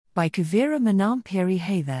By Kuvira Manamperi.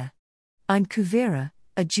 Hey there. I'm Kuvira,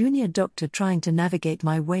 a junior doctor trying to navigate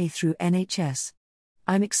my way through NHS.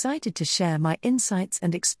 I'm excited to share my insights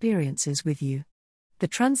and experiences with you. The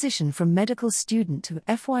transition from medical student to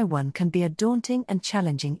FY1 can be a daunting and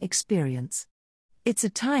challenging experience. It's a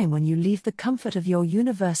time when you leave the comfort of your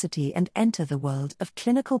university and enter the world of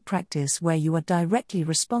clinical practice where you are directly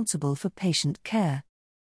responsible for patient care.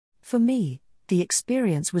 For me, the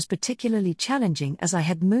experience was particularly challenging as I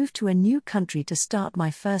had moved to a new country to start my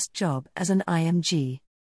first job as an IMG.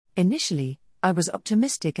 Initially, I was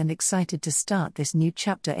optimistic and excited to start this new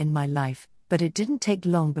chapter in my life, but it didn't take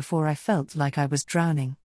long before I felt like I was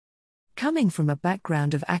drowning. Coming from a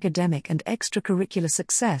background of academic and extracurricular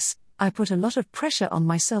success, I put a lot of pressure on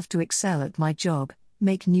myself to excel at my job,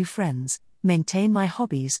 make new friends, maintain my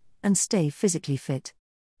hobbies, and stay physically fit.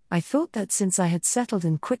 I thought that since I had settled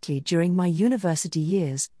in quickly during my university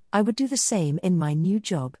years, I would do the same in my new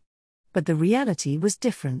job. But the reality was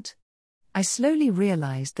different. I slowly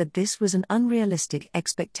realized that this was an unrealistic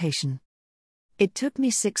expectation. It took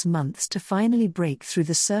me 6 months to finally break through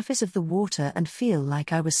the surface of the water and feel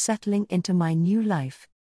like I was settling into my new life.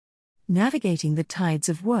 Navigating the tides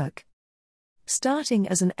of work. Starting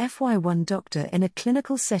as an FY1 doctor in a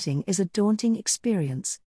clinical setting is a daunting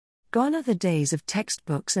experience. Gone are the days of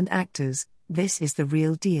textbooks and actors, this is the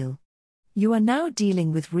real deal. You are now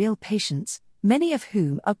dealing with real patients, many of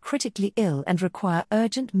whom are critically ill and require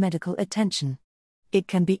urgent medical attention. It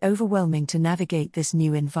can be overwhelming to navigate this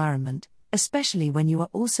new environment, especially when you are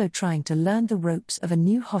also trying to learn the ropes of a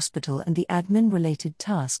new hospital and the admin-related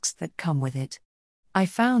tasks that come with it. I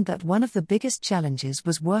found that one of the biggest challenges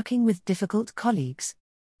was working with difficult colleagues.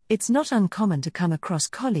 It's not uncommon to come across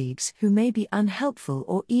colleagues who may be unhelpful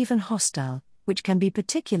or even hostile, which can be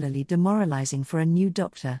particularly demoralizing for a new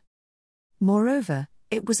doctor. Moreover,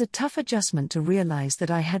 it was a tough adjustment to realize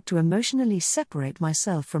that I had to emotionally separate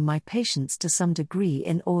myself from my patients to some degree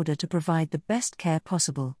in order to provide the best care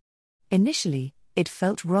possible. Initially, it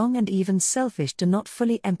felt wrong and even selfish to not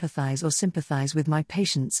fully empathize or sympathize with my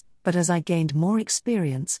patients, but as I gained more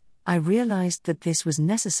experience, I realized that this was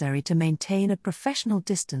necessary to maintain a professional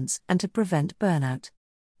distance and to prevent burnout.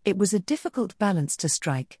 It was a difficult balance to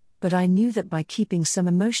strike, but I knew that by keeping some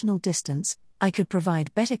emotional distance, I could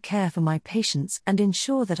provide better care for my patients and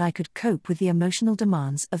ensure that I could cope with the emotional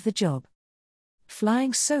demands of the job.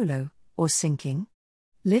 Flying solo, or sinking?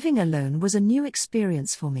 Living alone was a new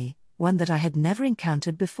experience for me, one that I had never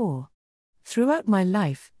encountered before. Throughout my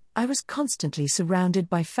life, I was constantly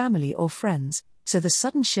surrounded by family or friends, so the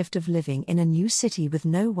sudden shift of living in a new city with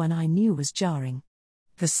no one I knew was jarring.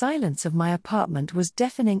 The silence of my apartment was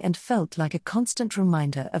deafening and felt like a constant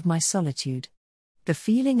reminder of my solitude. The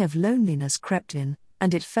feeling of loneliness crept in,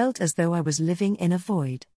 and it felt as though I was living in a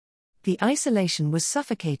void. The isolation was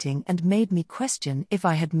suffocating and made me question if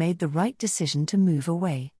I had made the right decision to move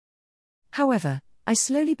away. However, I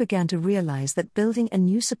slowly began to realize that building a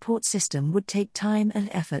new support system would take time and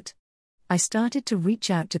effort. I started to reach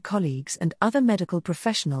out to colleagues and other medical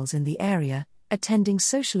professionals in the area, attending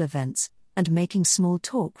social events, and making small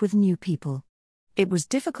talk with new people. It was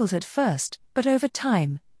difficult at first, but over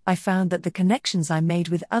time, I found that the connections I made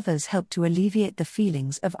with others helped to alleviate the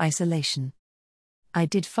feelings of isolation. I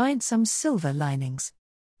did find some silver linings.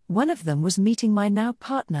 One of them was meeting my now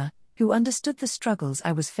partner, who understood the struggles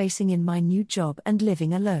I was facing in my new job and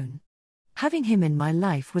living alone. Having him in my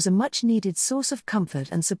life was a much-needed source of comfort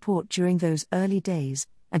and support during those early days,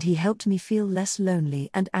 and he helped me feel less lonely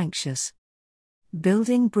and anxious.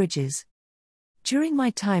 Building bridges. During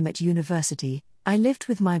my time at university, I lived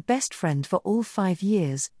with my best friend for all 5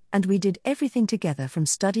 years, and we did everything together from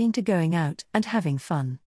studying to going out and having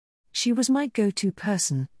fun. She was my go-to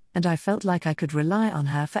person, and I felt like I could rely on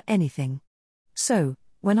her for anything. So,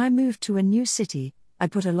 when I moved to a new city, I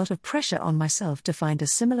put a lot of pressure on myself to find a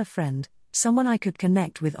similar friend, someone I could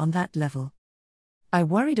connect with on that level. I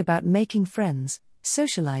worried about making friends,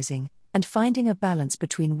 socializing, and finding a balance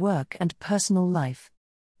between work and personal life.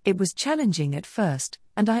 It was challenging at first,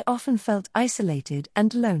 and I often felt isolated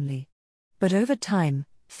and lonely. But over time,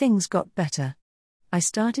 things got better. I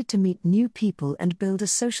started to meet new people and build a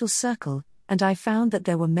social circle, and I found that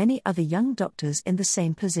there were many other young doctors in the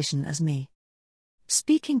same position as me.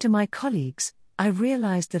 Speaking to my colleagues, I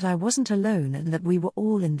realized that I wasn't alone and that we were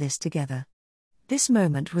all in this together. This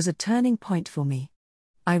moment was a turning point for me.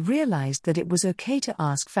 I realized that it was okay to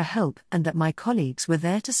ask for help and that my colleagues were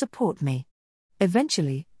there to support me.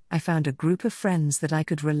 Eventually, I found a group of friends that I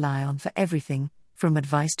could rely on for everything, from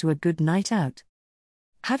advice to a good night out.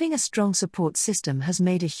 Having a strong support system has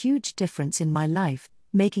made a huge difference in my life,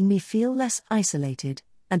 making me feel less isolated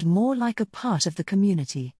and more like a part of the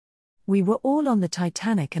community. We were all on the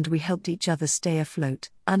Titanic and we helped each other stay afloat.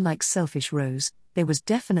 Unlike selfish Rose, there was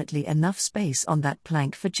definitely enough space on that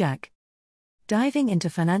plank for Jack. Diving into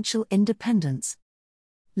financial independence.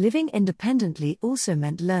 Living independently also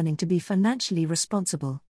meant learning to be financially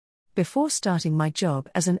responsible. Before starting my job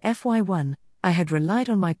as an FY1, I had relied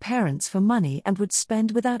on my parents for money and would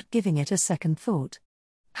spend without giving it a second thought.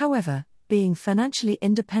 However, being financially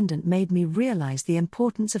independent made me realize the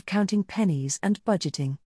importance of counting pennies and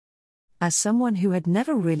budgeting. As someone who had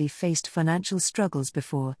never really faced financial struggles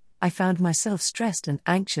before, I found myself stressed and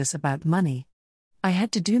anxious about money. I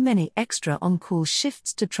had to do many extra on-call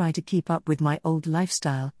shifts to try to keep up with my old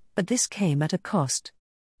lifestyle, but this came at a cost.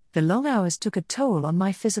 The long hours took a toll on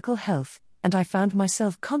my physical health, and I found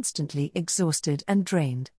myself constantly exhausted and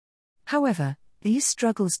drained. However, these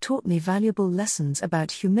struggles taught me valuable lessons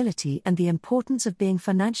about humility and the importance of being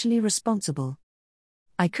financially responsible.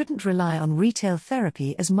 I couldn't rely on retail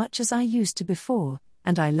therapy as much as I used to before,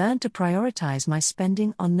 and I learned to prioritize my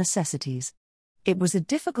spending on necessities. It was a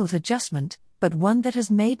difficult adjustment, but one that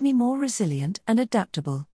has made me more resilient and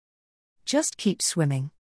adaptable. Just keep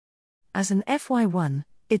swimming. As an FY1,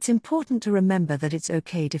 it's important to remember that it's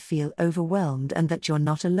okay to feel overwhelmed and that you're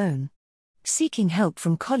not alone. Seeking help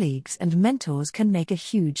from colleagues and mentors can make a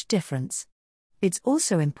huge difference. It's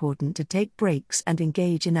also important to take breaks and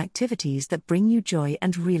engage in activities that bring you joy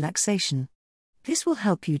and relaxation. This will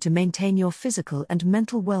help you to maintain your physical and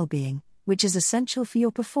mental well-being, which is essential for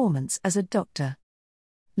your performance as a doctor.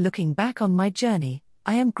 Looking back on my journey,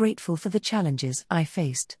 I am grateful for the challenges I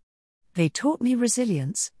faced. They taught me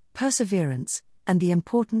resilience, perseverance, and the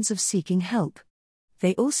importance of seeking help.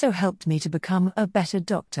 They also helped me to become a better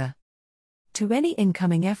doctor. To any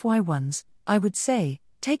incoming FY1s, I would say,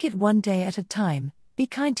 take it one day at a time, be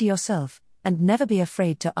kind to yourself, and never be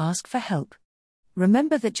afraid to ask for help.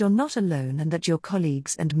 Remember that you're not alone and that your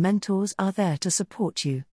colleagues and mentors are there to support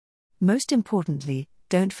you. Most importantly,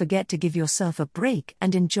 don't forget to give yourself a break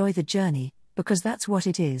and enjoy the journey, because that's what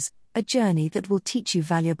it is, a journey that will teach you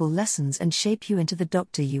valuable lessons and shape you into the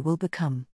doctor you will become.